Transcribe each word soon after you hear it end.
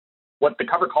what the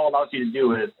covered call allows you to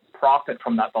do is profit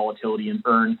from that volatility and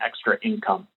earn extra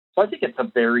income. So I think it's a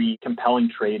very compelling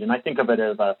trade, and I think of it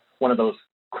as one of those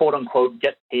quote-unquote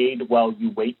get paid while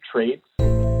you wait trades.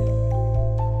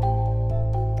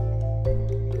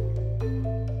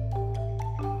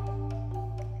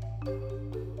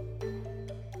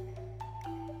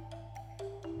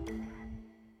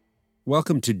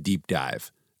 Welcome to Deep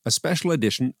Dive, a special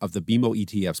edition of the BMO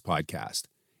ETFs podcast.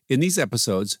 In these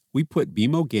episodes, we put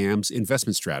BMO GAM's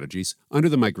investment strategies under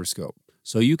the microscope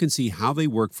so you can see how they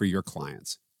work for your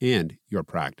clients and your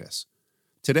practice.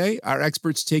 Today, our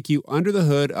experts take you under the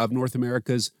hood of North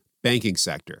America's banking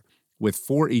sector with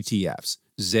 4 ETFs,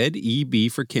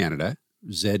 ZEB for Canada,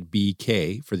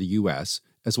 ZBK for the US,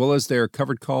 as well as their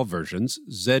covered call versions,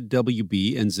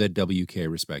 ZWB and ZWK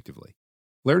respectively.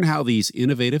 Learn how these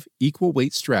innovative, equal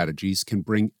weight strategies can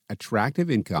bring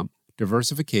attractive income,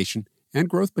 diversification, and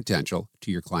growth potential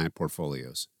to your client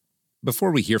portfolios.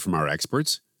 Before we hear from our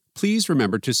experts, please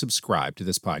remember to subscribe to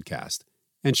this podcast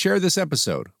and share this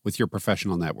episode with your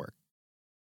professional network.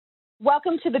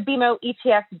 Welcome to the BMO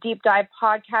ETF Deep Dive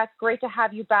podcast. Great to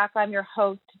have you back. I'm your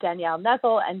host, Danielle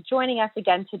Nezel, and joining us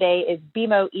again today is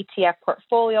BMO ETF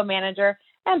Portfolio Manager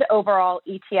and overall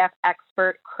ETF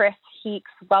expert, Chris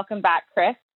Heakes. Welcome back,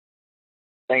 Chris.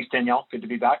 Thanks, Danielle. Good to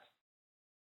be back.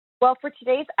 Well, for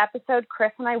today's episode,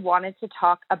 Chris and I wanted to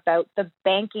talk about the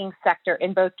banking sector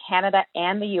in both Canada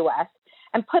and the U.S.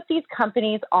 and put these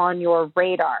companies on your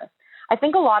radar. I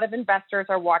think a lot of investors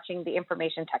are watching the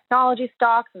information technology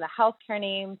stocks and the healthcare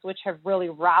names, which have really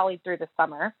rallied through the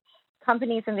summer.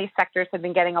 Companies in these sectors have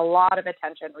been getting a lot of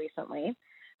attention recently.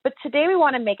 But today we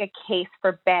want to make a case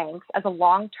for banks as a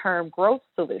long-term growth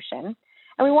solution.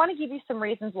 And we want to give you some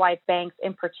reasons why banks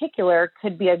in particular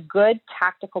could be a good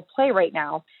tactical play right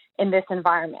now in this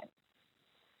environment.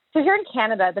 So here in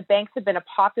Canada, the banks have been a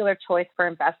popular choice for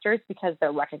investors because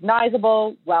they're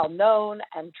recognizable, well-known,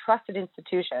 and trusted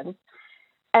institutions.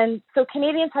 And so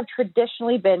Canadians have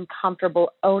traditionally been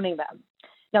comfortable owning them.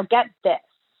 Now get this,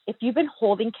 if you've been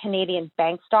holding Canadian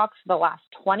bank stocks for the last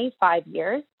 25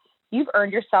 years, you've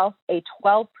earned yourself a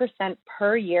 12%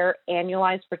 per year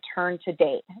annualized return to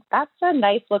date. That's a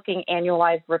nice looking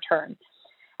annualized return.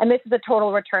 And this is a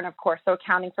total return, of course, so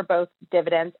accounting for both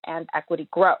dividends and equity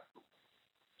growth.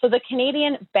 So the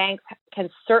Canadian banks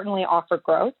can certainly offer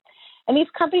growth, and these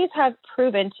companies have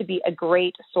proven to be a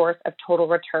great source of total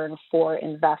return for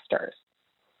investors.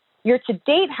 Year to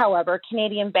date, however,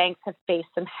 Canadian banks have faced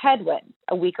some headwinds,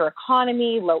 a weaker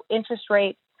economy, low interest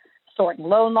rates, soaring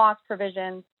loan loss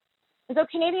provisions. And so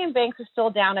Canadian banks are still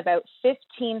down about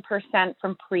 15%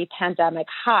 from pre-pandemic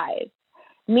highs.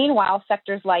 Meanwhile,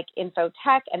 sectors like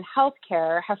infotech and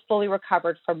healthcare have fully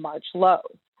recovered from March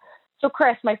lows. So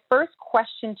Chris, my first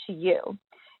question to you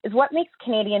is what makes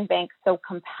Canadian banks so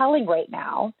compelling right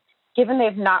now, given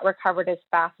they've not recovered as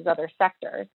fast as other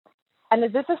sectors? And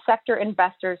is this a sector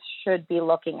investors should be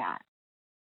looking at?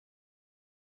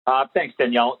 Thanks,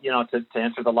 Danielle. To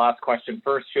answer the last question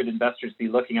first, should investors be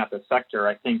looking at the sector?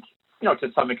 I think,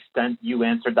 to some extent, you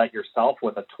answered that yourself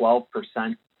with a 12%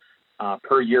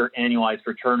 per year annualized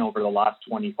return over the last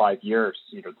 25 years.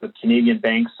 The Canadian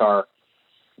banks are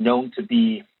known to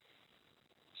be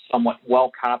somewhat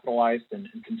well capitalized and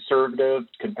conservative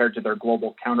compared to their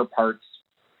global counterparts.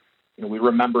 We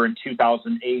remember in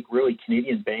 2008, really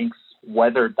Canadian banks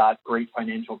weathered that great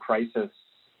financial crisis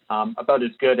about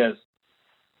as good as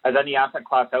any asset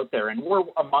class out there, and we're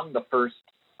among the first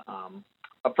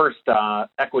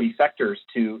equity sectors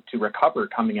to recover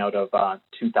coming out of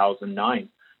 2009.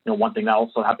 One thing that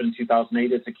also happened in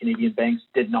 2008 is the Canadian banks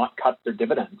did not cut their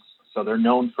dividends, so they're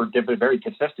known for very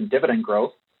consistent dividend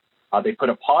growth. They put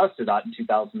a pause to that in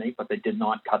 2008, but they did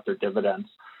not cut their dividends.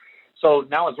 So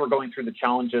now, as we're going through the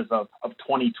challenges of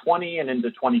 2020 and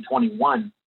into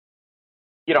 2021,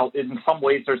 in some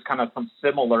ways there's kind of some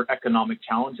similar economic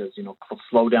challenges. A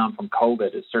slowdown from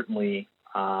COVID is certainly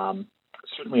a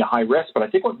high risk, but I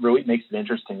think what really makes it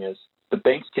interesting is the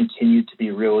banks continue to be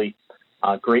really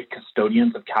great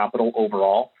custodians of capital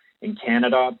overall. In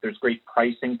Canada, there's great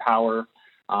pricing power.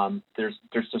 There's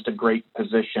just a great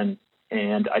position,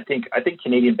 and I think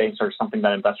Canadian banks are something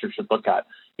that investors should look at.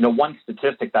 One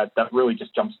statistic that really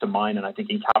just jumps to mind, and I think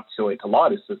encapsulates a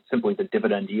lot, is simply the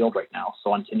dividend yield right now.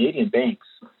 So on Canadian banks,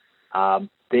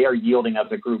 they are yielding as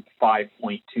a group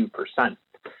 5.2%.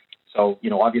 So,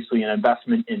 obviously an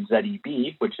investment in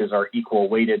ZEB, which is our equal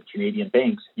weighted Canadian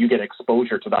banks, you get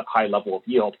exposure to that high level of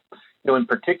yield. In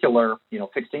particular,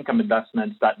 fixed income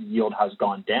investments, that yield has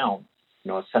gone down.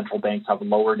 As central banks have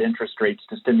lowered interest rates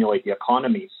to stimulate the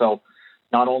economy. So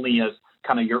not only is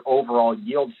kind of your overall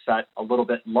yield set a little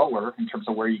bit lower in terms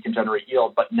of where you can generate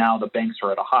yield, but now the banks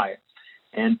are at a high.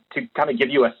 And to kind of give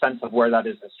you a sense of where that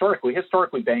is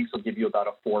historically banks will give you about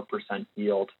a 4%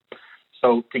 yield.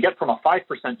 So to get from a 5%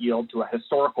 yield to a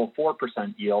historical 4%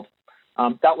 yield,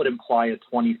 that would imply a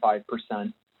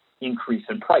 25% increase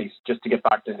in price just to get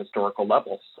back to historical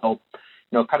levels. So,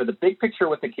 kind of the big picture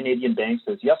with the Canadian banks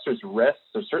is, yes, there's risks.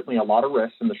 There's certainly a lot of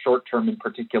risks in the short term in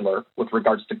particular with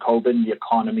regards to COVID and the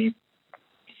economy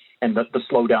and the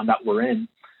slowdown that we're in.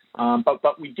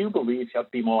 But we do believe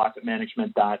at BMO Asset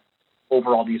Management that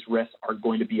overall these risks are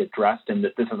going to be addressed and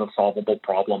that this is a solvable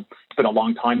problem. It's been a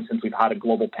long time since we've had a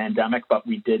global pandemic, but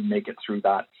we did make it through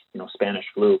that, Spanish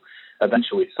flu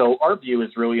eventually. So our view is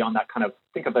really on that kind of,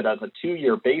 think of it as a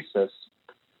 2-year basis.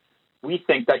 We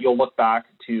think that you'll look back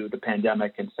to the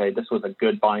pandemic and say this was a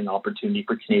good buying opportunity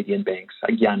for Canadian banks.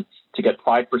 Again, to get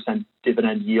 5%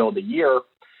 dividend yield a year,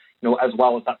 as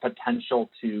well as that potential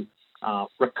to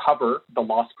recover the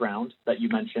lost ground that you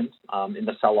mentioned in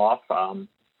the sell-off,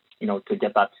 to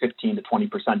get that 15 to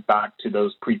 20% back to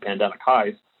those pre-pandemic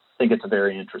highs. I think it's a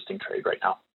very interesting trade right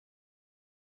now.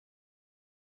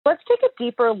 Let's take a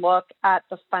deeper look at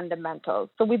the fundamentals.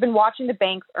 So we've been watching the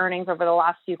bank's earnings over the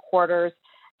last few quarters,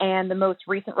 and the most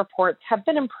recent reports have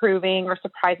been improving or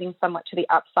surprising somewhat to the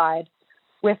upside,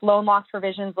 with loan loss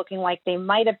provisions looking like they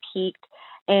might have peaked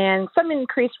and some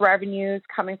increased revenues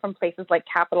coming from places like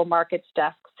capital markets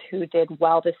desks who did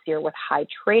well this year with high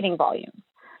trading volumes.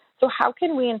 So how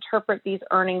can we interpret these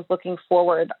earnings looking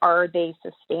forward? Are they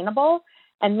sustainable?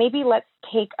 And maybe let's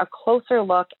take a closer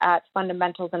look at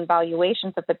fundamentals and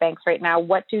valuations of the banks right now.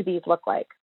 What do these look like?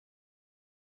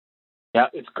 Yeah,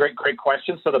 it's a great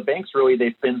question. So the banks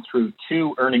they've been through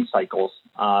 2 earnings cycles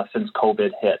since COVID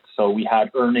hit. So we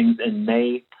had earnings in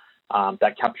May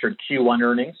that captured Q1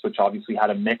 earnings, which obviously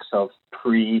had a mix of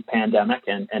pre-pandemic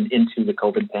and into the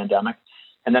COVID pandemic.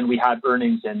 And then we had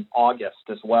earnings in August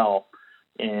as well.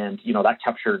 And, that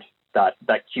captured that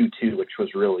Q2, which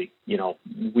was really,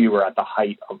 we were at the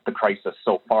height of the crisis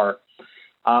so far.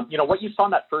 What you saw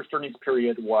in that first earnings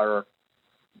period were,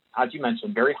 as you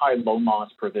mentioned, very high loan loss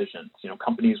provisions.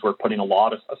 Companies were putting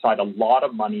aside a lot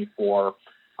of money for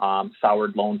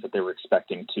soured loans that they were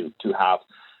expecting to have.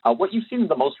 What you've seen in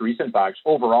the most recent batch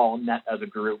overall, net as a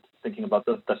group, thinking about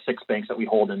the 6 banks that we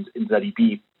hold in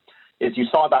ZEB, is you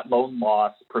saw that loan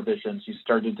loss provisions, you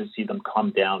started to see them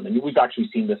come down. And we've actually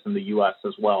seen this in the U.S.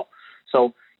 as well.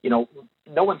 So, no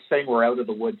one's saying we're out of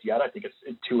the woods yet. I think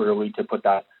it's too early to put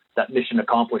that mission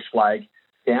accomplished flag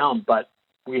down. But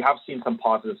we have seen some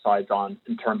positive sides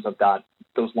in terms of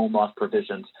those loan loss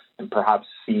provisions and perhaps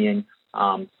seeing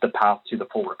the path to the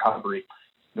full recovery.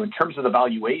 In terms of the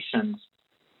valuations,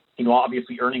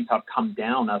 obviously earnings have come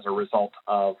down as a result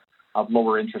of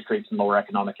lower interest rates and lower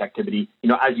economic activity.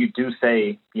 As you do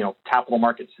say, capital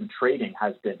markets and trading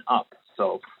has been up.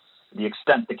 So to the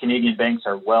extent the Canadian banks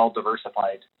are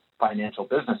well-diversified financial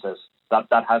businesses, that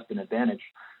has been an advantage.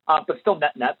 But still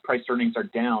net price earnings are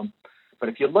down. But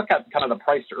if you look at kind of the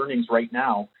price to earnings right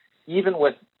now, even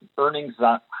with earnings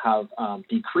that have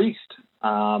decreased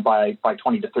by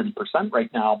 20 to 30% right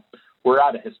now, we're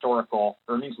at a historical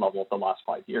earnings level of the last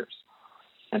 5 years.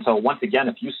 And so once again,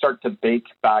 if you start to bake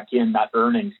back in that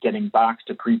earnings getting back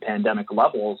to pre-pandemic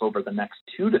levels over the next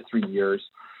 2 to 3 years,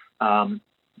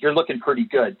 you're looking pretty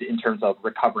good in terms of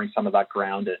recovering some of that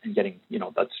ground and getting,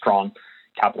 that strong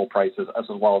capital prices as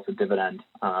well as a dividend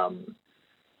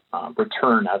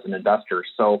return as an investor.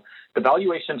 So the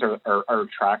valuations are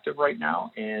attractive right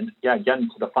now. And yeah, again,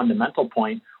 to the fundamental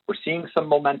point, we're seeing some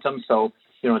momentum. So,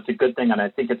 it's a good thing. And I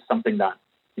think it's something that,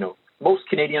 most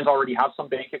Canadians already have some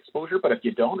bank exposure, but if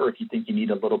you don't, or if you think you need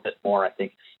a little bit more, I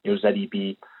think,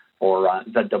 ZEB or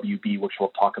ZWB, which we'll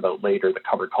talk about later, the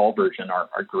covered call version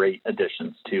are great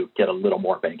additions to get a little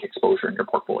more bank exposure in your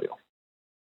portfolio.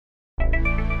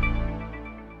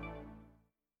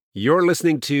 You're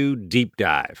listening to Deep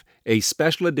Dive, a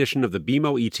special edition of the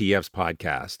BMO ETFs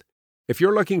podcast. If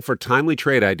you're looking for timely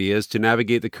trade ideas to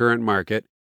navigate the current market,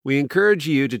 we encourage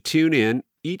you to tune in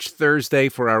each Thursday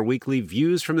for our weekly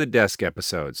Views from the Desk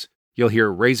episodes. You'll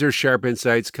hear razor-sharp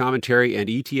insights, commentary, and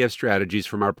ETF strategies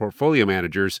from our portfolio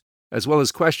managers, as well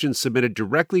as questions submitted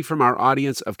directly from our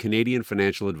audience of Canadian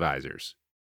financial advisors.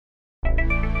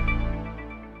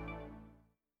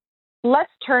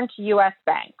 Let's turn to U.S.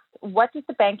 banks. What does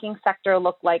the banking sector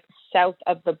look like south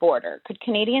of the border? Could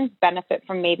Canadians benefit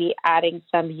from maybe adding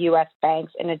some U.S.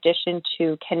 banks in addition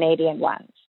to Canadian ones?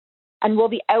 And will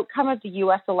the outcome of the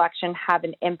U.S. election have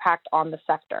an impact on the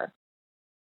sector?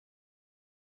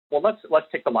 Well, let's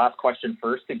take the last question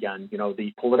first again.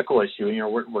 The political issue,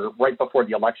 we're right before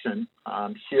the election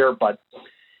here, but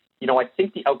I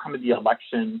think the outcome of the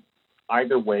election,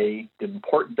 either way, the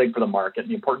important thing for the market,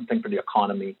 the important thing for the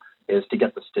economy is to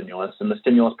get the stimulus, and the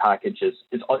stimulus package is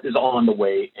on the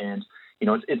way. And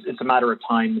it's a matter of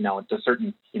time now. It's a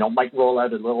certain, might roll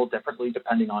out a little differently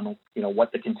depending on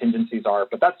what the contingencies are,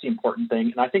 but that's the important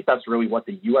thing. And I think that's really what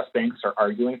the U.S. banks are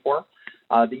arguing for.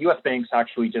 The U.S. banks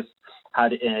actually just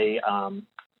had an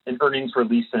earnings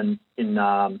release in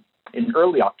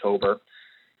early October,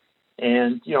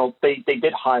 and they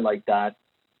did highlight that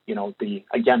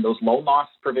those loan loss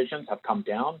provisions have come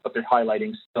down, but they're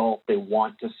highlighting still they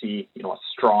want to see a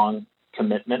strong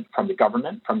commitment from the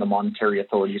government, from the monetary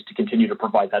authorities, to continue to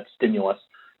provide that stimulus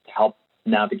to help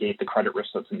navigate the credit risk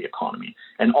that's in the economy.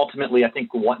 And ultimately, I think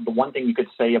the one thing you could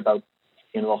say about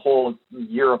the whole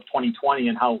year of 2020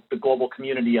 and how the global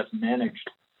community has managed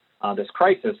this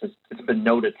crisis is it's been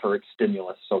noted for its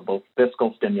stimulus, so both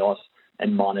fiscal stimulus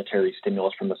and monetary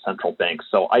stimulus from the central bank.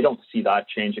 So I don't see that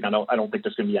changing. I don't think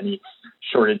there's going to be any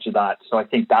shortage of that. So I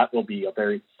think that will be a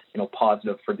very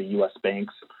positive for the U.S.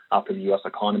 banks, for the U.S.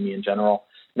 economy in general.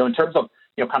 In terms of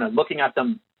kind of looking at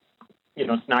them,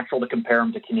 it's natural to compare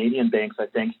them to Canadian banks. I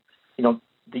think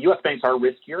the U.S. banks are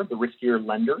riskier, the riskier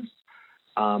lenders.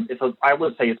 I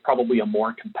would say it's probably a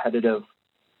more competitive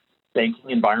banking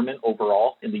environment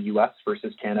overall in the U.S.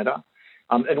 versus Canada.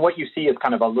 And what you see is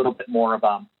kind of a little bit more of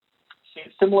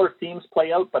similar themes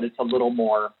play out, but it's a little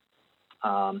more.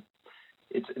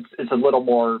 It's a little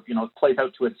more, plays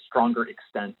out to a stronger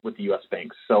extent with the U.S.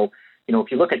 banks. So, if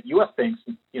you look at U.S. banks,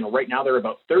 right now they're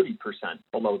about 30%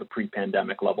 below the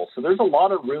pre-pandemic level. So there's a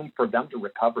lot of room for them to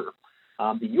recover.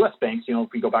 The U.S. banks, if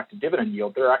we go back to dividend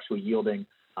yield, they're actually yielding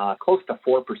close to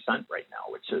 4% right now,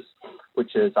 which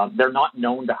is they're not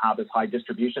known to have as high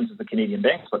distributions as the Canadian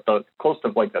banks, but close to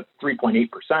like the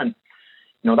 3.8%.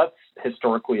 That's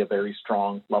historically a very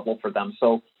strong level for them.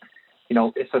 So,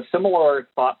 it's a similar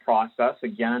thought process.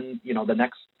 Again, the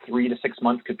next 3 to 6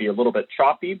 months could be a little bit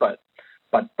choppy, but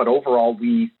overall,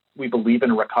 we believe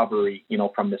in a recovery,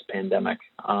 from this pandemic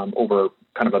over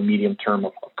kind of a medium term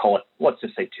of, call it, let's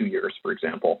just say 2 years, for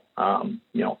example,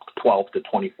 12 to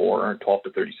 24 or 12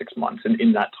 to 36 months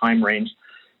in that time range.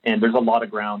 And there's a lot of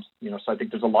ground, so I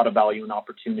think there's a lot of value and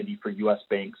opportunity for U.S.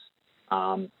 banks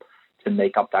to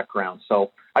make up that ground.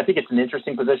 So I think it's an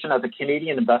interesting position. As a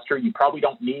Canadian investor, you probably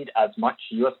don't need as much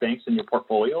U.S. banks in your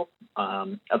portfolio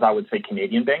as I would say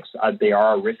Canadian banks. They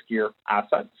are a riskier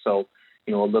asset. So,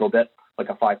 a little bit like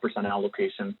a 5%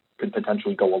 allocation could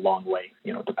potentially go a long way,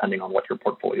 depending on what your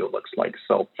portfolio looks like.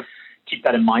 So keep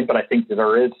that in mind. But I think that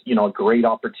there is, a great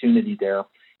opportunity there.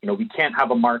 We can't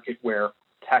have a market where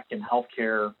tech and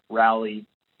healthcare rally,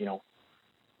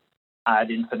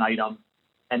 ad infinitum,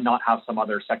 and not have some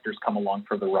other sectors come along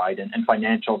for the ride. And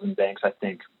financials and banks, I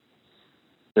think,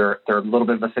 they're a little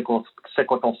bit of a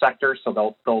cyclical sector,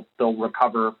 so they'll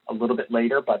recover a little bit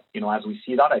later. But as we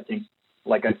see that, I think,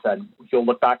 like I said, you'll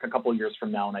look back a couple of years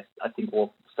from now, and I think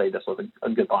we'll say this was a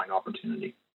good buying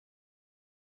opportunity.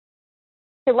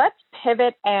 So let's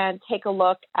pivot and take a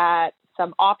look at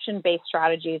some option-based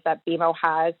strategies that BMO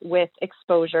has with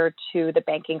exposure to the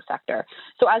banking sector.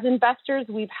 So as investors,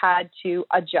 we've had to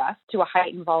adjust to a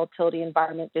heightened volatility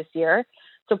environment this year.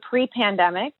 So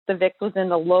pre-pandemic, the VIX was in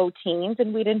the low teens,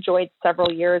 and we'd enjoyed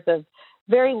several years of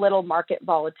very little market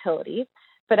volatility.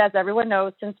 But as everyone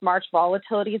knows, since March,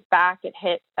 volatility is back. It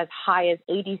hit as high as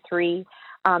 83,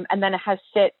 and then it has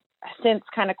since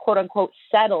kind of quote-unquote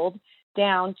settled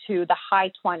down to the high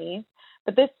 20s.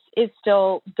 But this is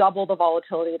still double the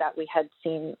volatility that we had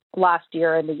seen last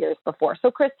year and the years before.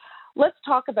 So, Chris, let's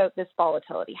talk about this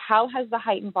volatility. How has the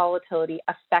heightened volatility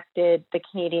affected the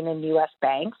Canadian and U.S.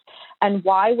 banks? And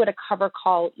why would a cover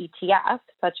call ETF,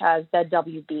 such as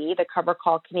ZWB, the cover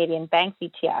call Canadian Banks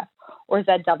ETF, or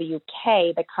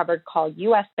ZWK, the covered call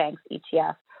U.S. Banks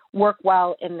ETF, work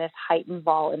well in this heightened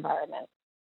vol environment?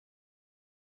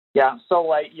 Yeah,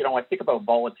 so I think about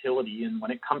volatility, and when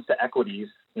it comes to equities,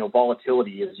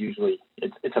 volatility is usually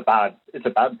it's a bad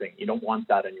thing. You don't want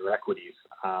that in your equities.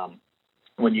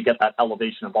 When you get that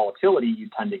elevation of volatility, you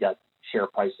tend to get share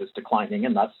prices declining,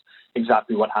 and that's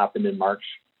exactly what happened in March,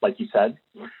 like you said.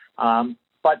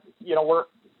 But we're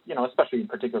especially in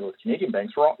particular with Canadian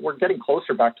banks, we're getting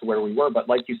closer back to where we were. But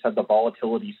like you said, the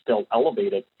volatility is still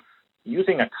elevated.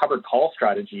 Using a covered call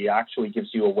strategy actually gives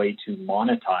you a way to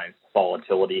monetize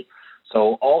volatility.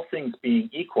 So all things being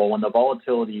equal, when the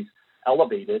volatility is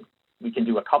elevated, we can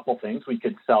do a couple things. We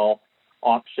could sell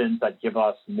options that give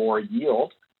us more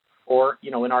yield, or,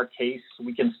 in our case,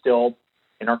 we can still,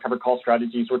 in our covered call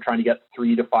strategies, we're trying to get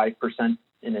 3 to 5%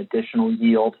 in additional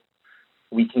yield.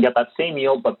 We can get that same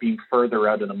yield, but being further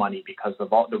out of the money, because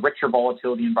the richer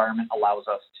volatility environment allows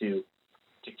us to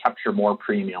to capture more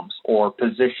premiums or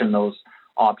position those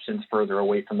options further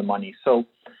away from the money. So,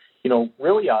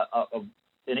 really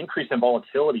an increase in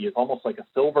volatility is almost like a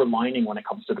silver lining when it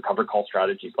comes to the covered call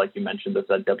strategies, like you mentioned, the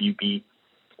ZWB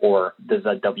or the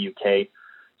ZWK.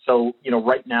 So,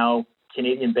 right now,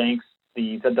 Canadian banks,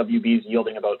 the ZWB is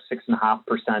yielding about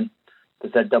 6.5%. The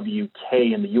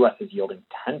ZWK in the U.S. is yielding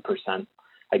 10%.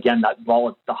 Again,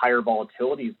 the higher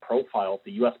volatility profile of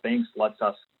the U.S. banks lets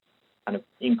us kind of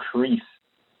increase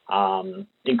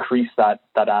that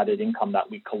added income that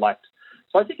we collect.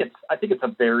 So I think it's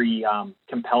a very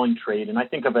compelling trade, and I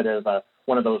think of it as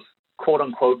one of those quote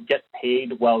unquote get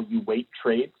paid while you wait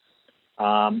trades.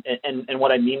 And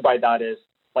what I mean by that is,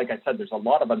 like I said, there's a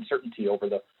lot of uncertainty over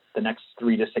the next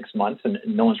 3 to 6 months, and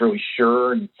no one's really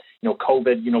sure. And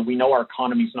COVID, we know our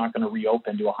economy's not going to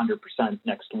reopen to 100%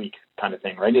 next week, kind of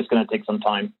thing, right? It's going to take some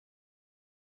time.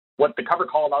 What the covered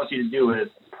call allows you to do is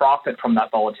profit from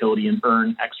that volatility and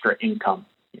earn extra income,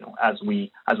 as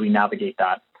we navigate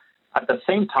that. At the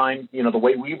same time, the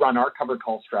way we run our covered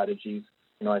call strategies,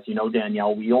 as you know,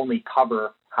 Danielle, we only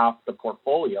cover half the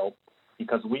portfolio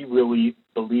because we really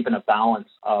believe in a balance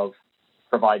of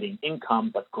providing income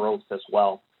but growth as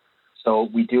well. So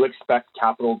we do expect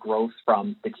capital growth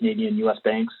from the Canadian U.S.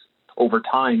 banks over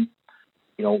time.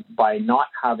 By not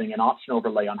having an option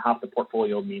overlay on half the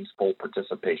portfolio means full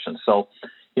participation. So,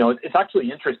 it's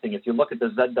actually interesting. If you look at the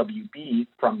ZWB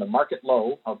from the market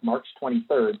low of March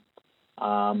 23rd,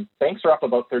 banks are up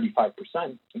about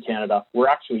 35% in Canada. We're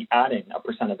actually adding a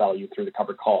percent of value through the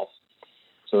covered calls.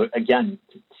 So again,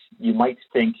 you might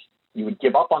think you would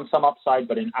give up on some upside,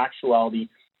 but in actuality,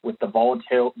 with the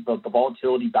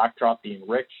volatility backdrop being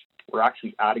rich, we're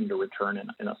actually adding to return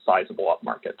in a sizable up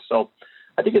market. So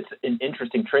I think it's an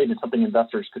interesting trade and something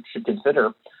investors should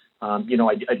consider. I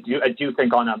do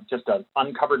think on just an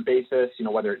uncovered basis,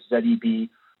 whether it's ZEB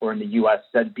or in the U.S.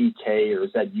 ZBK or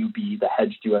ZUB, the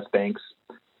hedged U.S. banks,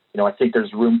 I think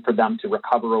there's room for them to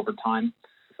recover over time.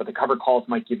 But the covered calls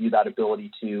might give you that ability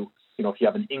to, if you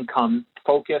have an income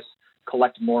focus,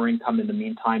 collect more income in the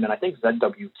meantime. And I think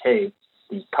ZWK,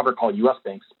 the covered call U.S.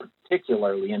 banks,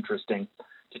 particularly interesting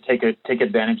to take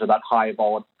advantage of that high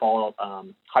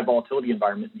volatility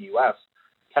environment in the U.S.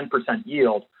 10%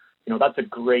 yield, that's a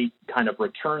great kind of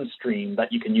return stream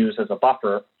that you can use as a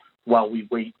buffer while we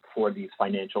wait for these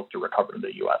financials to recover in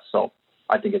the U.S. So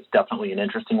I think it's definitely an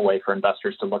interesting way for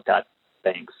investors to look at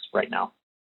banks right now.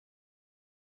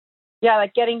 Yeah,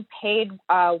 like getting paid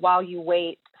while you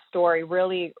wait story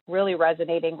really, really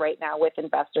resonating right now with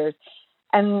investors.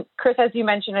 And Chris, as you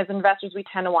mentioned, as investors, we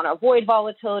tend to want to avoid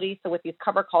volatility. So with these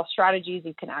covered call strategies,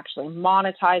 you can actually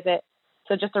monetize it.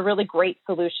 So just a really great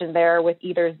solution there with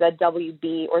either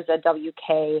ZWB or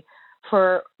ZWK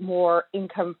for more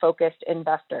income-focused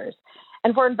investors.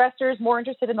 And for investors more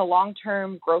interested in the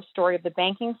long-term growth story of the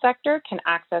banking sector, can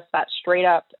access that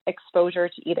straight-up exposure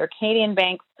to either Canadian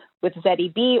banks with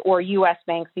ZEB or U.S.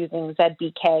 banks using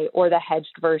ZBK or the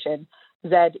hedged version,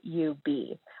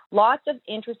 ZUB. Lots of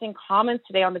interesting comments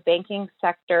today on the banking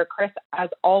sector. Chris, as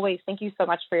always, thank you so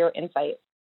much for your insight.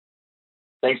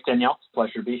 Thanks, Danielle. It's a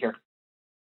pleasure to be here.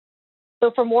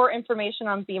 So for more information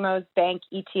on BMO's bank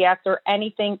ETFs or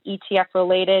anything ETF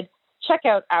related, check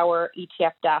out our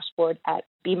ETF dashboard at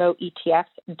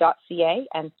bmoetfs.ca,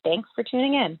 and thanks for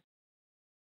tuning in.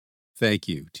 Thank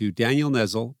you to Danielle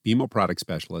Nezel, BMO Product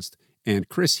Specialist, and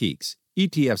Chris Heeks,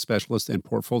 ETF Specialist and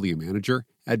Portfolio Manager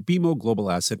at BMO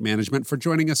Global Asset Management, for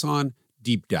joining us on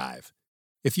Deep Dive.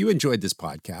 If you enjoyed this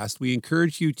podcast, we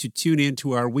encourage you to tune in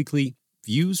to our weekly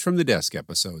Views from the Desk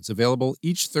episodes, available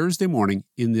each Thursday morning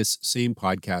in this same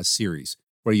podcast series,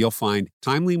 where you'll find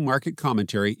timely market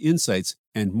commentary, insights,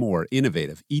 and more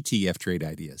innovative ETF trade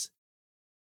ideas.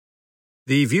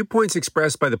 The viewpoints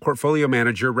expressed by the portfolio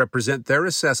manager represent their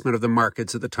assessment of the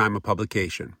markets at the time of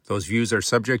publication. Those views are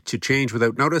subject to change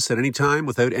without notice at any time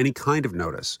without any kind of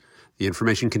notice. The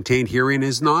information contained herein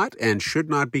is not and should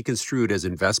not be construed as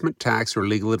investment, tax, or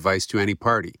legal advice to any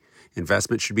party.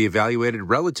 Investment should be evaluated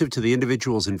relative to the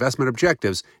individual's investment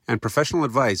objectives, and professional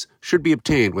advice should be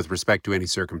obtained with respect to any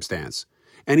circumstance.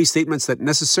 Any statements that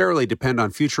necessarily depend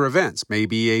on future events may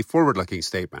be a forward-looking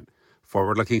statement.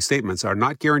 Forward-looking statements are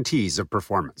not guarantees of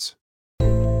performance.